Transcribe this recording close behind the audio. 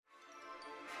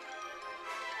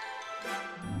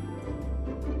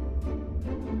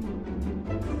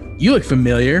You look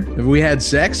familiar. Have we had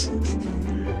sex?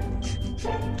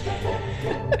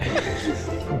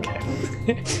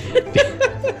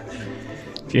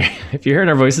 If you heard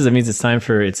our voices, that means it's time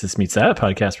for It's This Meets That,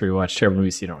 podcast where we watch terrible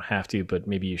movies. So you don't have to, but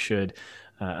maybe you should.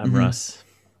 I'm Russ.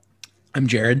 I'm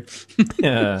Jared.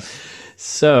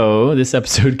 So this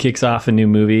episode kicks off a new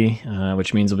movie,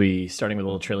 which means we'll be starting with a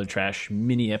little trailer trash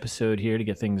mini episode here to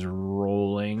get things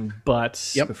rolling.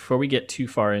 But before we get too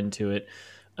far into it,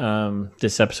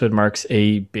 this episode marks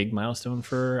a big milestone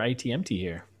for ITMT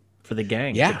here, for the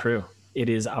gang, the crew. It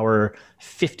is our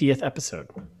 50th episode.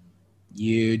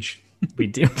 Huge. We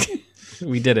did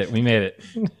it. We made it.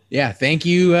 Yeah. Thank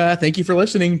you. Thank you for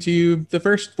listening to the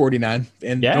first 49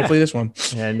 and hopefully this one.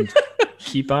 And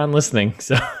keep on listening.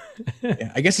 So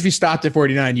I guess if you stopped at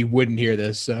 49, you wouldn't hear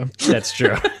this. So that's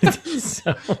true.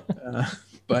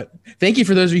 But thank you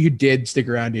for those of you who did stick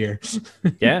around here.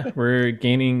 Yeah.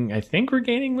 I think we're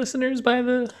gaining listeners by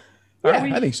the,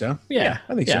 I think so. Yeah.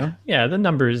 I think so. Yeah. The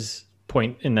numbers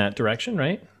point in that direction,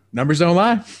 right? Numbers don't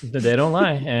lie. They don't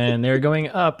lie, and they're going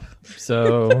up.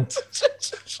 So,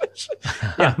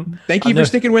 thank you for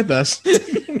sticking with us.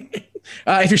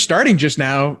 If you're starting just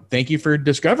now, thank you for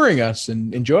discovering us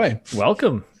and enjoy.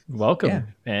 Welcome,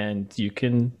 and you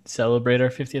can celebrate our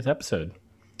 50th episode.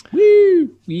 Woo!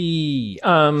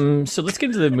 So let's get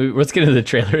into the movie. Let's get into the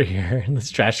trailer here.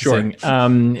 Let's trash this thing.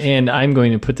 And I'm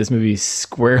going to put this movie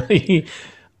squarely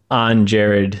on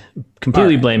Jared,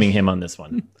 completely blaming him on this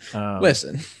one.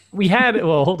 Listen,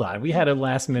 hold on. We had a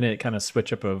last minute kind of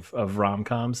switch up of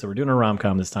rom-com. So we're doing a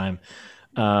rom-com this time.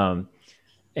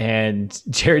 And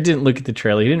Jared didn't look at the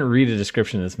trailer. He didn't read a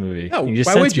description of this movie. No, he just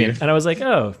why sent would me you? it. And I was like,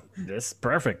 oh, this is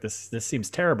perfect. This seems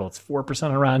terrible. It's 4%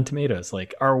 on Rotten Tomatoes.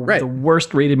 Like the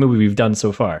worst rated movie we've done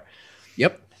so far.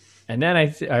 Yep. And then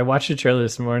I watched the trailer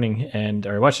this morning and I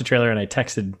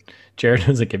texted Jared and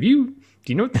I was like, do you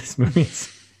know what this movie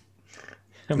is?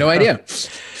 No idea.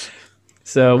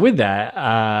 So with that,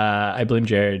 I blame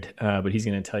Jared, but he's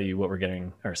going to tell you what we're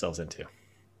getting ourselves into.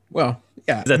 Well,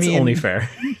 yeah, that's only fair.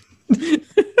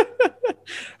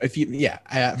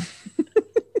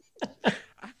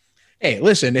 Hey,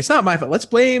 listen, it's not my fault. Let's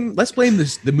blame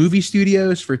the movie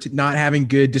studios for not having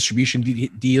good distribution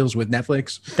deals with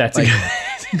Netflix.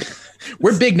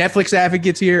 We're big Netflix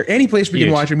advocates here. Any place we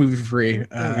can watch a movie for free.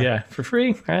 For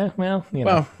free.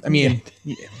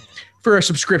 For a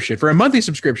subscription, for a monthly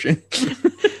subscription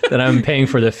that I'm paying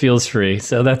for that feels free.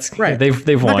 So that's right.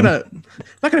 They've won. I'm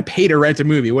not gonna pay to rent a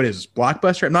movie. What is this,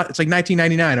 Blockbuster? It's like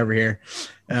 $19.99 over here.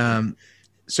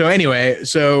 So anyway,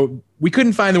 we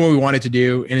couldn't find the one we wanted to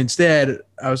do, and instead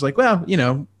I was like, well,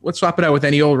 let's swap it out with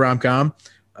any old rom-com.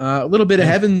 A little bit of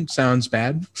heaven sounds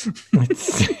bad.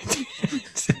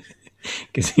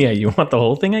 Because you want the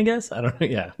whole thing, I guess. I don't know.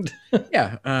 Yeah.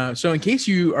 Yeah. So in case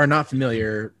you are not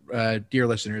familiar, dear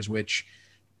listeners, which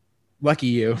lucky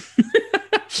you,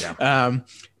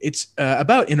 it's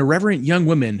about an irreverent young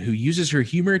woman who uses her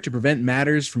humor to prevent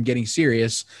matters from getting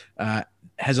serious.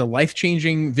 Has a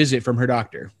life-changing visit from her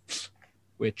doctor,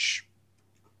 which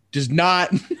does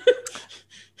not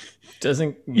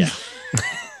doesn't. Yeah.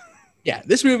 Yeah.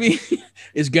 This movie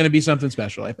is going to be something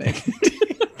special, I think.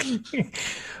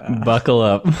 Buckle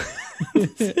up.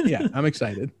 Yeah, I'm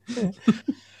excited. So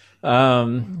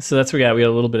that's what we got. We got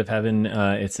a little bit of heaven.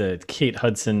 It's a Kate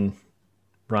Hudson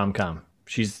rom-com.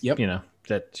 She's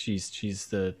she's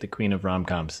the queen of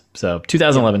rom-coms. So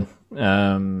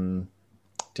 2011,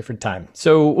 different time.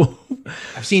 So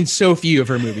I've seen so few of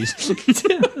her movies.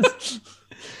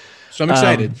 So I'm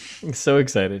excited. So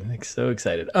excited.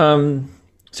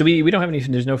 So we don't have any.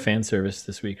 There's no fan service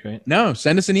this week, right? No.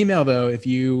 Send us an email though. If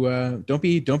you don't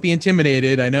be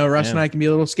intimidated. I know Russ and I can be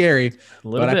a little scary,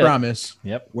 but I promise.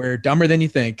 Yep. We're dumber than you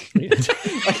think.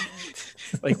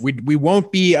 We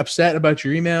won't be upset about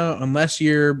your email unless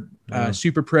you're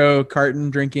super pro carton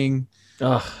drinking.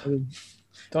 Don't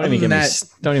even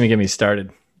get me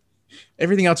started.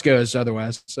 Everything else goes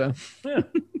otherwise. So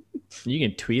you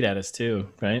can tweet at us too,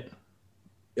 right?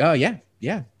 Oh yeah.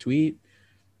 Tweet.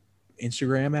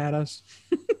 Instagram at us.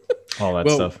 All that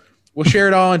stuff. We'll share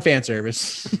it all in fan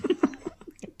service.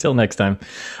 Till next time.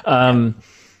 All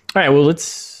right. Well,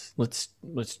 let's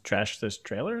trash this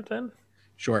trailer then.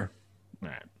 Sure. All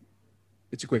right.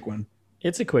 It's a quick one.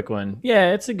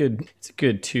 Yeah, it's a good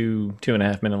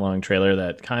 2.5 minute long trailer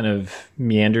that kind of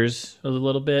meanders a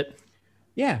little bit.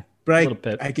 Yeah,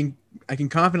 but I can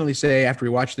confidently say after we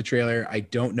watch the trailer, I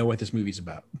don't know what this movie's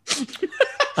about.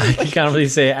 I can confidently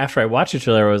say after I watched the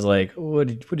trailer, I was like, what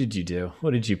did you do?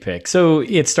 What did you pick? So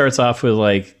it starts off with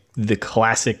like the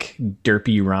classic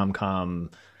derpy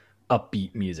rom-com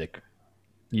upbeat music,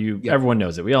 Everyone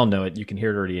knows it. We all know it. You can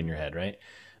hear it already in your head, right?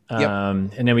 Yep.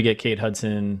 And then we get Kate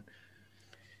Hudson,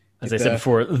 as I said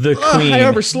before, the queen. I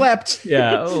overslept.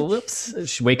 Yeah. Oh, whoops.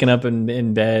 She's waking up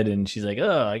in bed and she's like,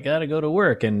 oh, I got to go to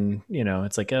work. And,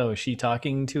 it's like, oh, is she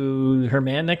talking to her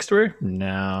man next to her?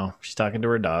 No, she's talking to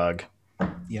her dog.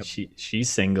 Yep. She's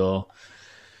single.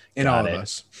 And all of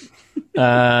us.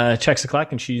 Checks the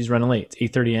clock and she's running late.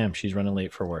 It's 8:30 a.m. She's running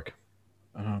late for work.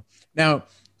 Now,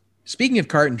 speaking of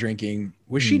carton drinking,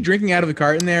 was she drinking out of the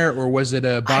carton there, or was it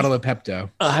a bottle of Pepto?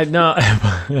 No,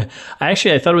 I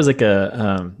thought it was like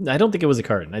I don't think it was a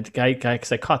carton.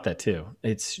 Because I caught that too.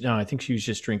 I think she was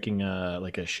just drinking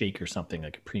like a shake or something,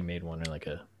 like a pre-made one, or like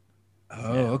a.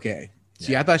 Oh, yeah. Okay.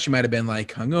 See, I thought she might have been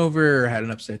like hungover or had an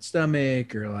upset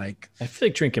stomach or like. I feel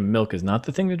like drinking milk is not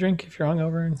the thing to drink if you're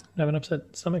hungover and have an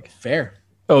upset stomach. Fair.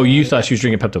 Oh, you thought she was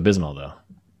drinking Pepto-Bismol though?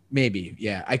 Maybe.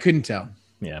 Yeah, I couldn't tell.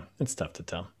 Yeah, it's tough to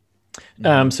tell.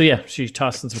 So yeah, she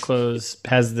tossed in some clothes,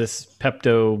 has this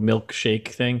Pepto milkshake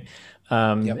thing,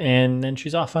 and then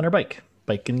she's off on her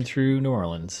biking through New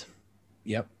Orleans.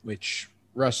 Yep, which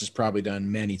Russ has probably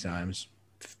done many times.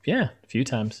 Yeah, a few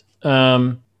times.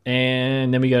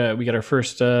 And then we got our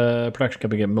first production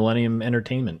company, get Millennium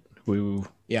Entertainment, who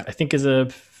I think is a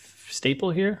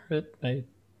staple here. We've done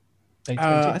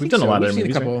a lot of their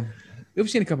movies. We've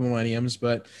seen a couple Millenniums,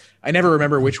 but I never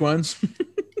remember which ones.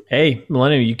 Hey,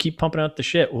 Millennium, you keep pumping out the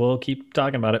shit. We'll keep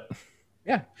talking about it.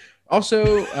 Yeah.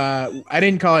 Also, I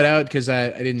didn't call it out because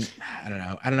I don't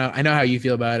know. I know how you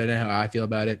feel about it. I know how I feel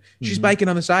about it. She's biking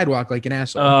on the sidewalk like an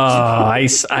asshole. Oh, I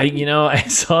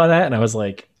saw that and I was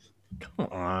like, come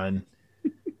on.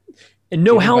 And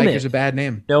no helmet. Biker's a bad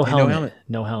name. No helmet.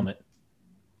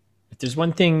 If there's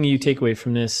one thing you take away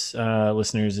from this,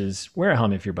 listeners, is wear a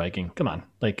helmet if you're biking. Come on.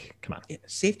 Yeah,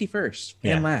 safety first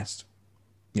and last.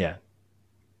 Yeah.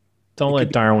 Don't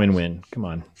let Darwin win. Come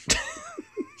on.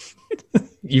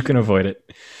 You can avoid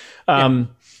it.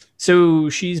 So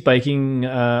she's biking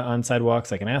on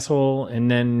sidewalks like an asshole. And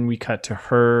then we cut to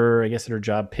her, I guess, at her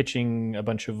job, pitching a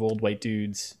bunch of old white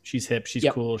dudes. She's hip. She's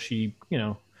cool. She,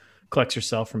 collects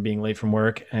herself from being late from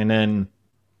work. And then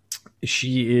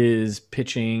she is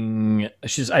pitching.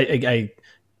 I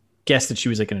guess that she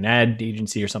was like in an ad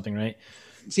agency or something, right?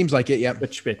 Seems like it, yeah.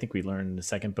 Which I think we learned in a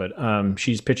second. But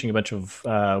she's pitching a bunch of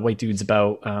white dudes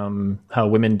about how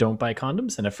women don't buy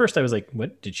condoms. And at first I was like,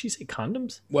 what? Did she say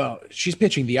condoms? Well, she's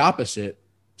pitching the opposite.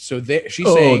 So they're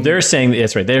saying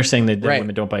that's right. They're saying that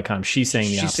women don't buy condoms. She's saying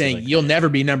the opposite. She's saying you'll never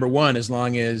be number one as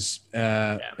long as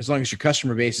your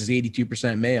customer base is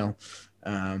 82% male.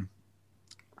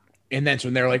 And that's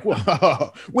when they're like,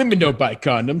 whoa, women don't buy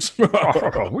condoms.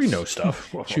 We know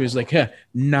stuff. She was like,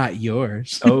 not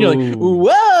yours. Oh, you're like,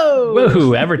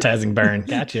 whoa, advertising burn.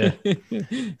 Gotcha.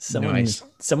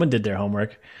 Someone did their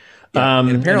homework. Yeah,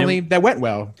 and apparently that went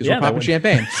well because we're popping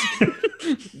champagne.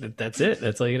 That's it.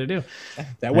 That's all you got to do.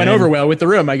 That went over well with the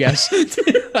room, I guess. She's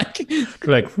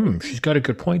got a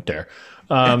good point there.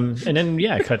 And then,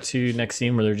 cut to next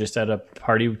scene where they're just at a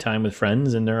party time with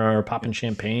friends and they're popping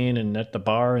champagne and at the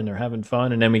bar and they're having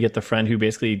fun. And then we get the friend who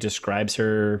basically describes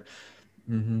her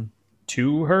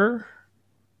to her.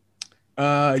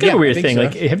 It's kind of a weird thing. So.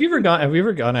 Like, have you ever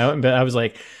gone out and I was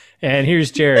like, and here's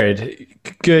Jared,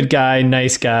 good guy,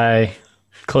 nice guy,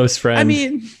 close friend. I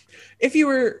mean, if you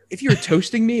were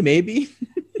toasting me, maybe.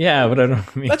 Yeah, but I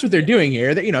don't mean that's what they're doing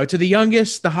here. That, to the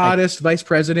youngest, the hottest vice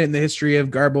president in the history of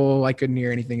Garble. I couldn't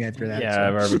hear anything after that. Yeah,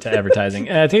 so.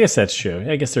 Advertising. I guess that's true.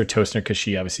 I guess they're toasting her because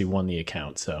she obviously won the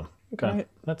account. So okay, right.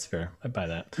 That's fair. I buy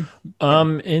that.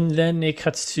 And then it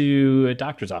cuts to a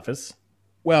doctor's office.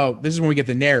 Well, this is when we get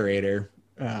the narrator.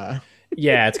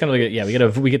 Yeah, it's kind of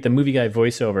like we get the movie guy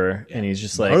voiceover, and he's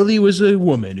just like, Marley was a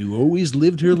woman who always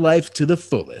lived her life to the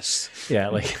fullest. Yeah,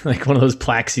 like one of those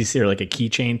plaques you see, or like a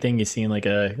keychain thing you see in like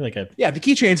a yeah, the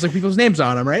keychains like people's names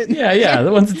on them, right? Yeah,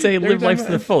 the ones that say "live life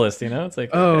to the fullest." It's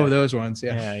like those ones,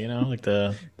 yeah, like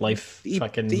the life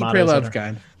fucking the pray love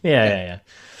kind. Yeah.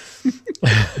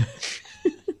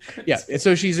 Yeah, and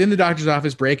so she's in the doctor's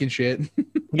office breaking shit.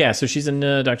 Yeah, so she's in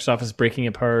the doctor's office breaking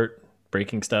apart,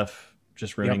 breaking stuff.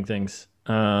 Just ruining things.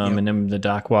 And then the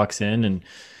doc walks in and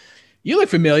you look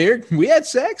familiar. We had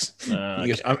sex. He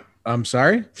goes, I'm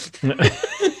sorry.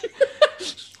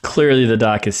 Clearly the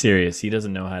doc is serious. He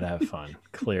doesn't know how to have fun.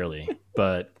 Clearly.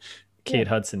 But Kate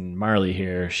Hudson, Marley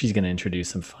here, she's going to introduce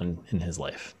some fun in his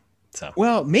life. So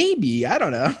well, maybe. I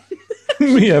don't know.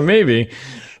 Yeah, maybe.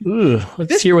 Ooh,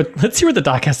 let's hear what the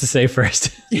doc has to say first.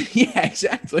 Yeah,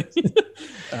 exactly.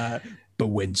 But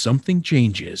when something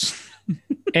changes.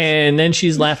 And then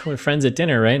she's laughing with friends at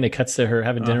dinner, right? And it cuts to her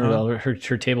having dinner with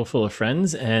her table full of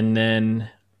friends, and then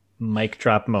mic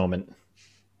drop moment.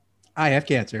 I have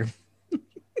cancer.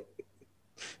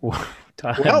 Well,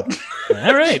 Well,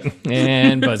 all right.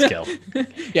 And buzzkill.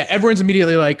 yeah, everyone's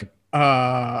immediately like,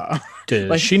 Does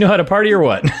like, she know how to party or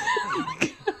what?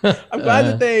 I'm glad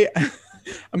that they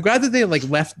I'm glad that they like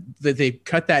left that they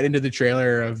cut that into the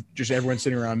trailer of just everyone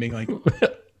sitting around being like,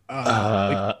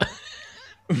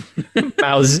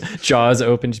 mouths, jaws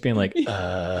open, just being like,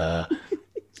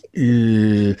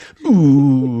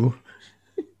 ooh,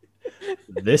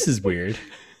 this is weird.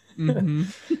 mm-hmm.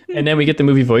 And then we get the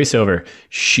movie voiceover.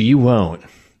 She won't.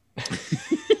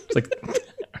 It's like,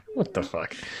 what the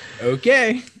fuck?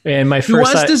 Okay. And my Who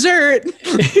first wants dessert?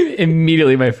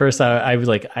 immediately, my first thought, I was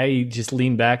like, I just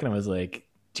leaned back and I was like,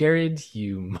 Jared,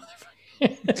 you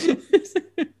motherfucker.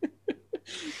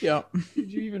 Yeah.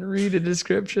 Did you even read a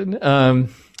description? And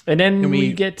then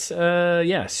we get,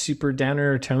 super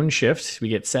downer tone shift. We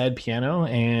get sad piano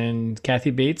and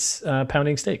Kathy Bates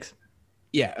pounding steaks.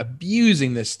 Yeah,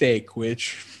 abusing the steak,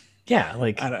 which yeah,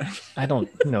 like I don't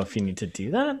know if you need to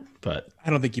do that, but I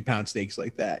don't think you pound steaks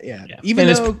like that. Yeah, yeah. Even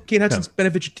though Kate Hudson's been a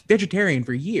vegetarian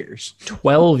for years,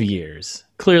 12 years,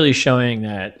 clearly showing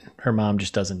that her mom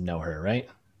just doesn't know her, right?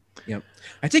 Yep.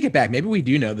 I take it back. Maybe we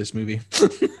do know this movie.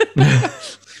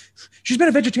 She's been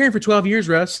a vegetarian for 12 years,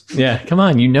 Russ. Yeah, come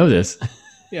on, you know this.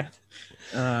 Yeah.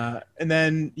 And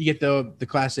then you get the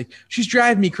classic, she's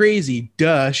driving me crazy.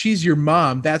 Duh. She's your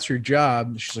mom. That's her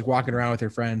job. She's like walking around with her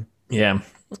friend. Yeah.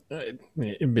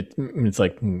 It's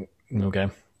like, okay.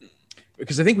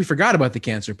 Because I think we forgot about the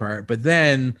cancer part, but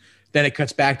then it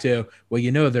cuts back to,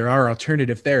 well, there are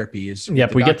alternative therapies.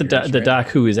 Yep. We get the doc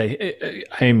who is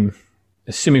I'm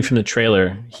assuming from the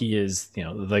trailer, he is,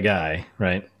 the guy,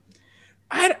 right?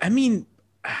 I mean,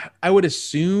 I would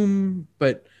assume,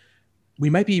 but we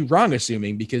might be wrong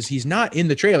assuming because he's not in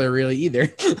the trailer really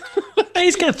either.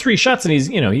 He's got 3 shots and he's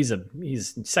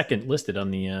second listed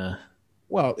on the.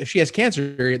 Well, if she has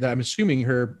cancer, I'm assuming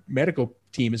her medical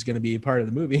team is going to be part of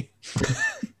the movie.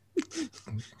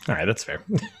 All right, that's fair.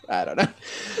 I don't know.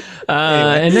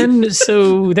 Anyway. And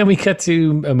then we cut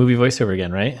to a movie voiceover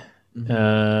again, right? Mm-hmm.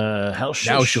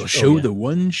 Now she'll show the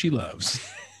one she loves.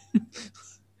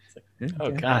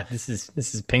 Oh God, this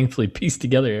is painfully pieced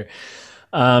together here.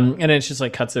 And then it's just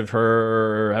like cuts of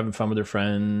her having fun with her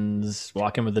friends,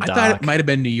 walking with the doc. I thought it might have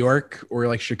been New York or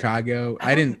like Chicago.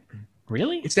 I didn't.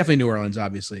 Really? It's definitely New Orleans,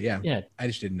 obviously. Yeah. Yeah. I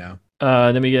just didn't know.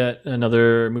 Then we get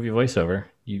another movie voiceover.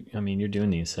 You're doing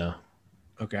these, so.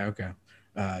 Okay.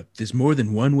 There's more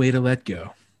than one way to let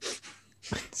go.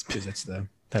 Because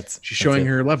she's showing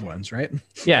her loved ones, right?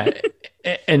 Yeah.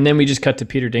 And then we just cut to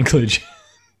Peter Dinklage.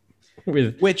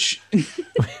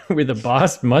 with a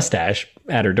boss mustache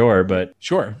at her door, but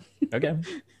sure. Okay.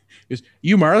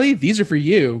 You, Marley, these are for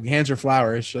you. Hands her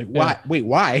flowers. She's like, why? Yeah. Wait,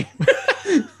 why?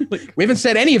 We haven't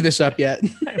set any of this up yet.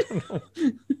 I don't know.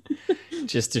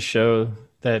 Just to show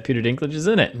that Peter Dinklage is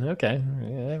in it. Okay.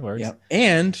 Yeah, that works. Yeah.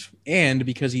 And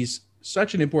because he's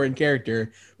such an important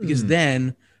character, because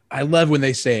then I love when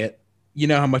they say it. You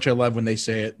know how much I love when they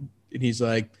say it. And he's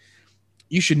like,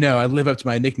 you should know I live up to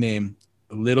my nickname,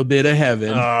 A Little Bit of Heaven.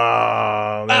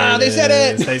 They said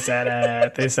it. They said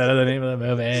it. They said the name of the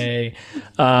movie.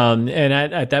 And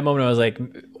at that moment, I was like,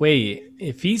 wait,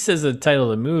 if he says the title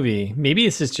of the movie, maybe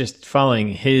this is just following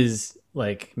his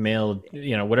like male,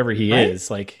 whatever he is.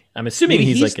 Like, I'm assuming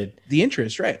maybe he's like the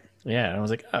interest, right? Yeah. And I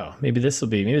was like, oh, maybe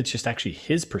it's just actually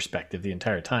his perspective the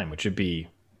entire time, which would be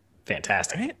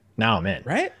fantastic. Right? Now I'm in.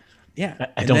 Right? Yeah.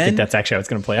 I don't think that's actually how it's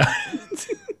going to play out.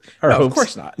 Of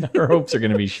course not. Our hopes are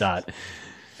going to be shot.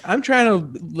 I'm trying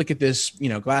to look at this,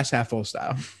 glass half full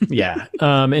style. Yeah.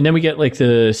 And then we get like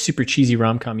the super cheesy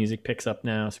rom-com music picks up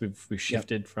now. So we've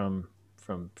shifted from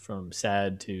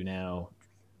sad to now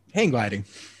hang gliding.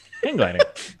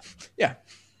 Yeah.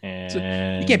 And so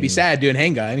you can't be sad doing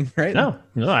hang gliding, right? No,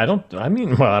 I don't. I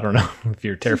mean, well, I don't know if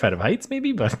you're terrified of heights,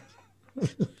 maybe, but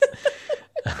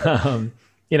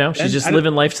she's just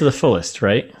living life to the fullest,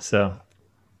 right? So,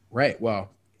 right. Well,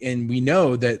 and we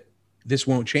know that this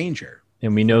won't change her.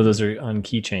 And we know those are on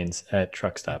keychains at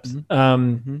truck stops.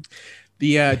 Mm-hmm.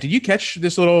 Did you catch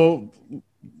this little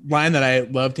line that I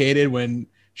loved, hated when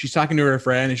she's talking to her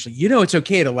friend and she's like, it's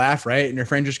okay to laugh, right? And her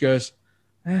friend just goes,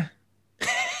 eh.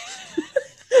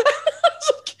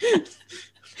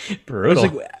 Brutal. I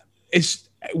was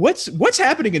like, what's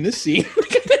happening in this scene?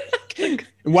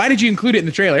 Why did you include it in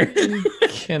the trailer?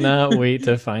 Cannot wait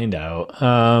to find out.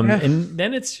 And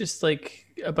then it's just like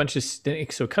a bunch of so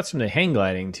it cuts from the hang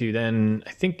gliding to then I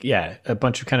think a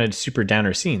bunch of kind of super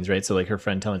downer scenes, right? So like her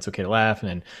friend telling it's okay to laugh, and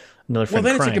then another friend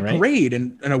crying, it's like a parade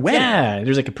and a wedding. Yeah,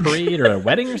 there's like a parade or a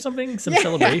wedding or something, some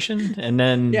celebration, and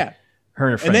then her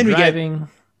and her friend driving.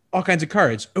 all kinds of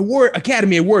cards.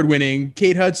 Academy Award winning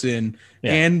Kate Hudson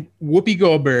and Whoopi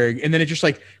Goldberg. And then it just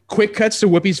like quick cuts to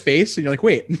Whoopi's face. And you're like,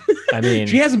 wait, I mean,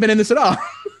 she hasn't been in this at all.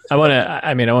 I want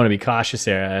to be cautious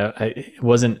there. It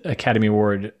wasn't Academy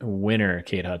Award winner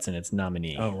Kate Hudson. It's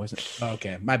nominee. Oh, was it? Oh,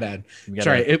 okay. My bad.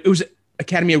 Sorry. It was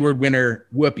Academy Award winner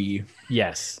Whoopi.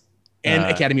 Yes. And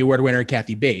Academy Award winner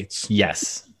Kathy Bates.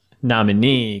 Yes.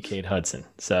 Nominee Kate Hudson.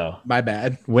 So my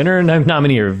bad. Winner and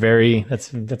nominee are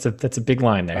that's a big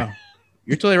line there. Oh,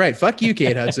 you're totally right. Fuck you,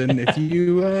 Kate Hudson. If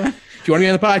you want to be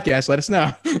on the podcast, let us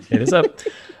know. Hit us up.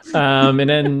 And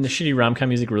then the shitty rom-com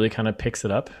music really kind of picks it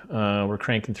up. We're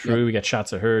cranking through. Yep. We got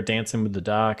shots of her dancing with the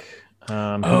doc.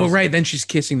 Right. Then she's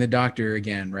kissing the doctor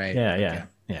again, right? Yeah.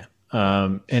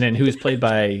 And then who's played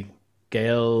by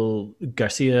Gael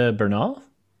Garcia Bernal?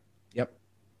 Yep.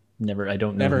 Never heard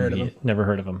of him. Never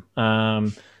heard of him.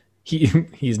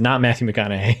 He's not Matthew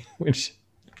McConaughey, which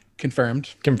confirmed.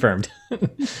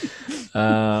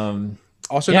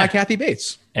 Also not Kathy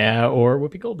Bates. Or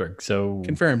Whoopi Goldberg. So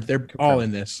confirmed. They're all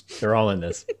in this.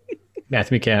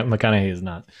 Matthew McConaughey is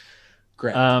not.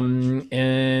 Correct.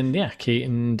 And yeah, Kate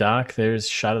and Doc, there's a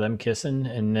shot of them kissing,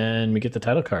 and then we get the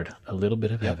title card, A Little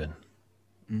Bit of Heaven.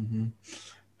 Mm-hmm.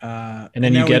 And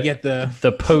then you get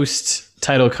the post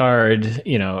title card,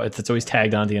 it's always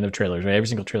tagged on at the end of trailers, right? Every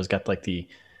single trailer's got like the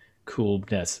cool,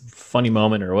 funny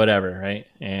moment or whatever, right?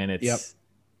 And it's,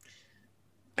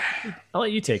 I'll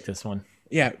let you take this one.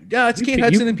 Yeah, it's Kate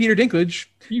Hudson and Peter Dinklage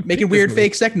making weird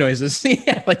fake sex noises.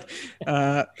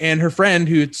 And her friend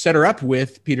who set her up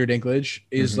with Peter Dinklage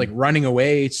is like running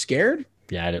away, scared.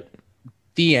 Yeah, I don't.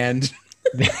 The end.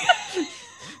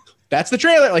 That's the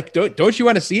trailer. Like, don't you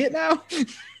want to see it now?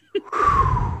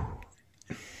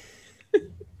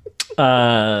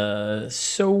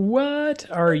 So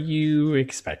what are you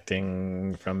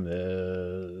expecting from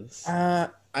this? All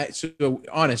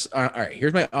right,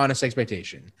 here's my honest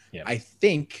expectation. Yep. I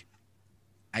think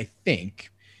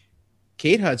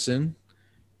Kate Hudson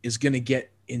is going to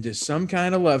get into some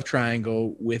kind of love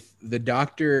triangle with the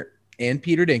doctor and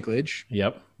Peter Dinklage.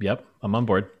 Yep. I'm on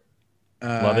board.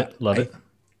 Love it.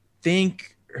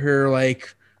 Think her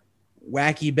like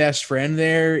wacky best friend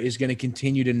there is going to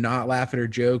continue to not laugh at her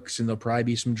jokes, and there'll probably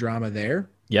be some drama there.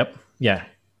 Yep. Yeah.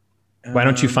 Why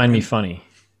don't you find me funny?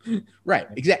 Right.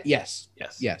 Exactly. Yes.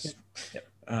 Yep.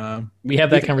 We have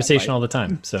that conversation all the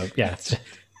time. So yeah.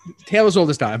 Tale as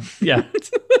old as time. Yeah.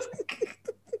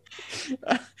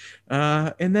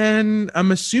 And then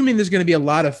I'm assuming there's going to be a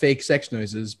lot of fake sex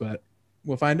noises, but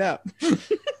we'll find out.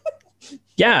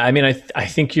 Yeah. I mean, I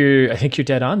think you're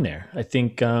dead on there. I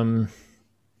think,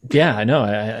 yeah, I know.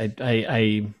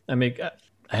 I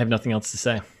have nothing else to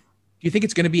say. Do you think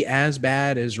it's going to be as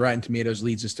bad as Rotten Tomatoes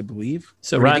leads us to believe?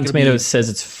 So Rotten Tomatoes says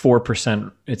it's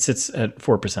 4%. It sits at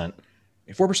 4%.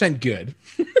 4% good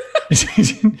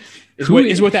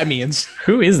is what that means.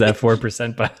 Who is that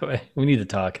 4%, by the way? We need to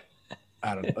talk.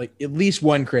 I don't know. Like at least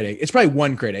one critic. It's probably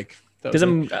one critic. Because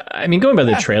going by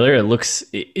the trailer,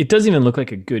 it doesn't even look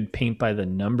like a good paint by the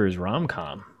numbers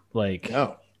rom-com. Like,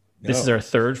 no. This is our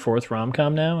fourth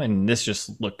rom-com now, and this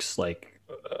just looks like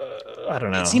I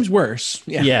don't know. It seems worse.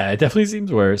 Yeah, it definitely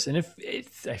seems worse. And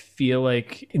I feel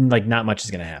like not much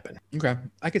is going to happen. Okay,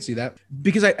 I could see that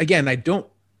because I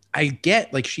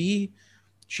get like she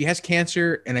has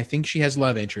cancer, and I think she has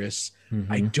love interests.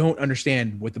 Mm-hmm. I don't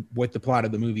understand what the plot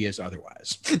of the movie is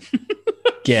otherwise.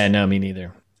 Yeah, no, me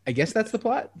neither. I guess that's the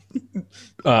plot.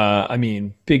 I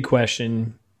mean, big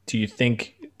question. Do you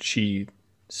think she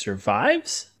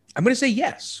survives? I'm going to say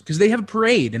yes, because they have a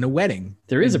parade and a wedding.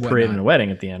 There is a parade and a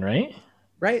wedding at the end, right?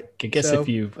 Right. I guess I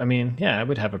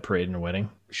would have a parade and a wedding.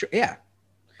 Sure. Yeah.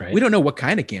 Right. We don't know what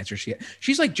kind of cancer she had.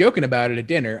 She's like joking about it at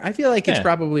dinner. I feel like it's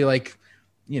probably like,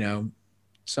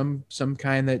 some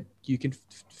kind that you can.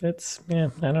 I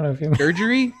don't know if you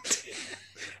surgery.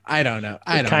 I don't know.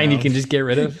 I don't know. You can just get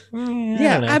rid of.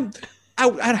 I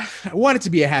want it to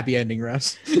be a happy ending,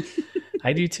 Russ.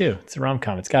 I do too. It's a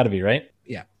rom-com. It's got to be, right?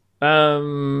 Yeah.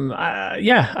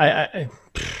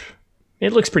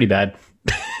 It looks pretty bad.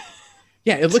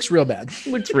 Yeah, it looks real bad.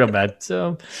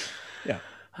 So, yeah.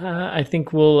 I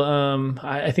think we'll.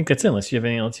 I think that's it. Unless you have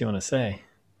anything else you want to say.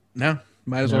 No,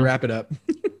 might as well wrap it up.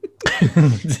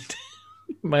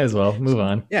 Might as well move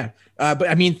on. Yeah. But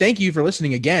I mean, thank you for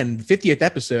listening again. 50th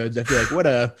episodes. I feel like what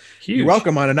a huge. You're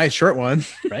welcome on a nice short one.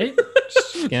 Right?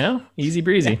 Easy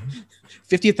breezy.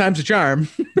 50th time's a charm.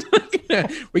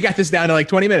 We got this down to like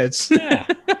 20 minutes. Yeah.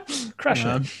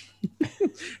 Crushing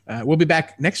it. We'll be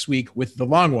back next week with the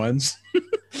long ones.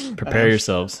 Prepare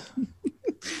yourselves.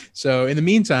 So in the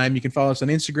meantime, you can follow us on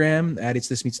Instagram at It's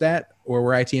This Meets That, or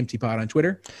we're ITMT Pod on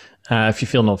Twitter. If you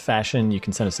feel an old fashioned, you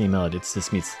can send us an email at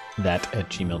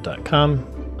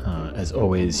itsthismeetsthat@gmail.com. As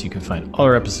always, you can find all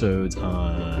our episodes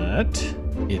at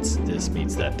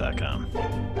itsthismeetsthat.com.